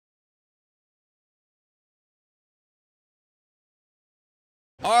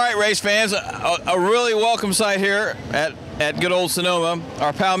All right, race fans, a really welcome sight here at good old Sonoma.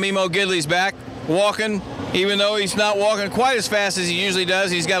 Our pal Memo Gidley's back, walking, even though he's not walking quite as fast as he usually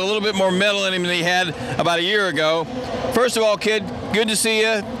does. He's got a little bit more metal in him than he had about a year ago. First of all, kid, good to see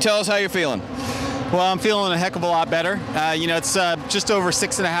you. Tell us how you're feeling. Well, I'm feeling a heck of a lot better. It's just over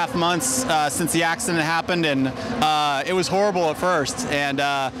 6.5 months since the accident happened, and it was horrible at first.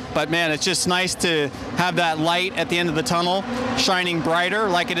 But man, it's just nice to have that light at the end of the tunnel shining brighter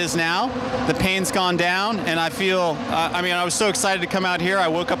like it is now. The pain's gone down, and I feel, I was so excited to come out here. I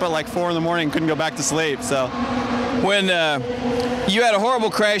woke up at like 4 in the morning and couldn't go back to sleep. So when you had a horrible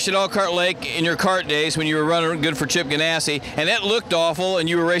crash at Elkhart Lake in your kart days when you were running good for Chip Ganassi, and it looked awful, and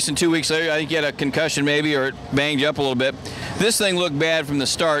you were racing 2 weeks later. I think you had a concussion maybe, or it banged you up a little bit. This thing looked bad from the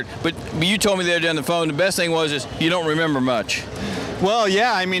start, but you told me the other day on the phone, the best thing was is you don't remember much. Well,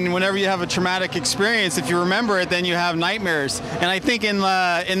 yeah, I mean, whenever you have a traumatic experience, if you remember it, then you have nightmares. And I think in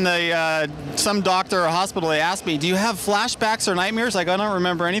some doctor or hospital, they asked me, do you have flashbacks or nightmares? Like, I don't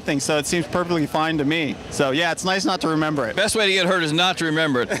remember anything, so it seems perfectly fine to me. So yeah, it's nice not to remember it. Best way to get hurt is not to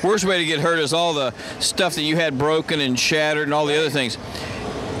remember it. Worst way to get hurt is all the stuff that you had broken and shattered and all the other things.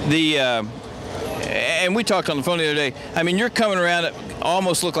 And we talked on the phone the other day. I mean, you're coming around it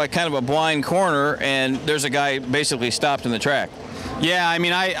almost look like kind of a blind corner, and there's a guy basically stopped in the track. Yeah, I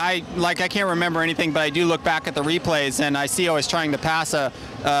mean, I can't remember anything, but I do look back at the replays, and I see I was trying to pass a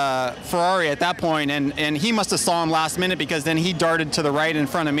Ferrari at that point, and he must have saw him last minute, because then he darted to the right in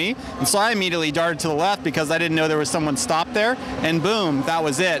front of me, and so I immediately darted to the left because I didn't know there was someone stopped there, and boom, that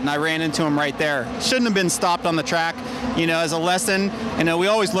was it, and I ran into him right there. Shouldn't have been stopped on the track, as a lesson. We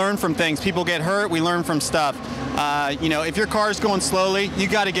always learn from things. People get hurt, we learn from stuff. If your car's going slowly, you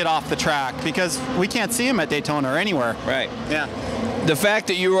got to get off the track, because we can't see him at Daytona or anywhere. Right. Yeah. The fact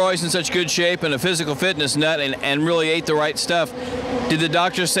that you were always in such good shape and a physical fitness nut and really ate the right stuff, did the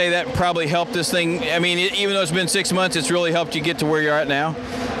doctors say that probably helped this thing? I mean, even though it's been 6 months, it's really helped you get to where you're at now?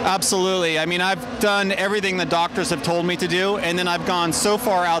 Absolutely. I mean, I've done everything the doctors have told me to do, and then I've gone so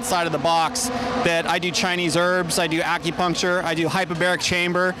far outside of the box that I do Chinese herbs, I do acupuncture, I do hyperbaric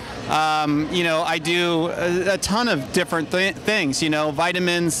chamber, I do a ton of different things,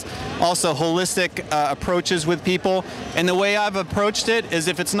 vitamins, also holistic approaches with people. And the way I've approached it is,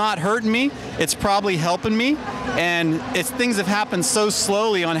 if it's not hurting me, it's probably helping me. And things have happened so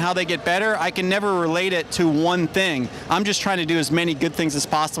slowly on how they get better, I can never relate it to one thing. I'm just trying to do as many good things as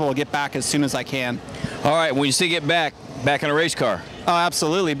possible to get back as soon as I can. All right, when you say get back in a race car. Oh,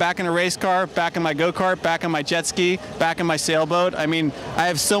 absolutely. Back in a race car, back in my go-kart, back in my jet ski, back in my sailboat. I mean, I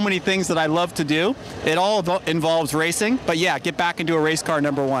have so many things that I love to do. It all involves racing, but yeah, get back into a race car,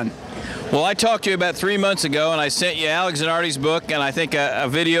 #1. Well, I talked to you about 3 months ago, and I sent you Alex Zanardi's book, and I think a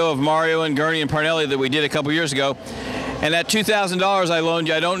video of Mario and Gurney and Parnelli that we did a couple years ago. And that $2,000 I loaned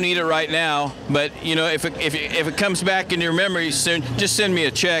you, I don't need it right now, but if it comes back in your memory soon, just send me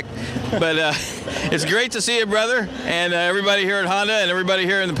a check. But it's great to see you, brother, and everybody here at Honda and everybody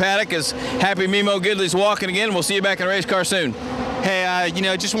here in the paddock is happy Memo Gidley's walking again. We'll see you back in a race car soon. Hey,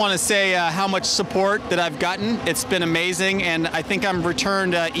 just want to say how much support that I've gotten. It's been amazing, and I think I'm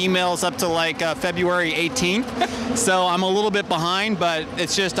returned emails up to like February 18th. So I'm a little bit behind, but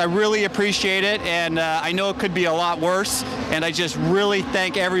it's just, I really appreciate it, and I know it could be a lot worse, and I just really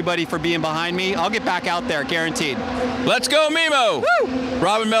thank everybody for being behind me. I'll get back out there, guaranteed. Let's go, Memo! Woo!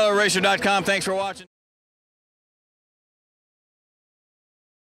 RobinMillerRacer.com. Thanks for watching.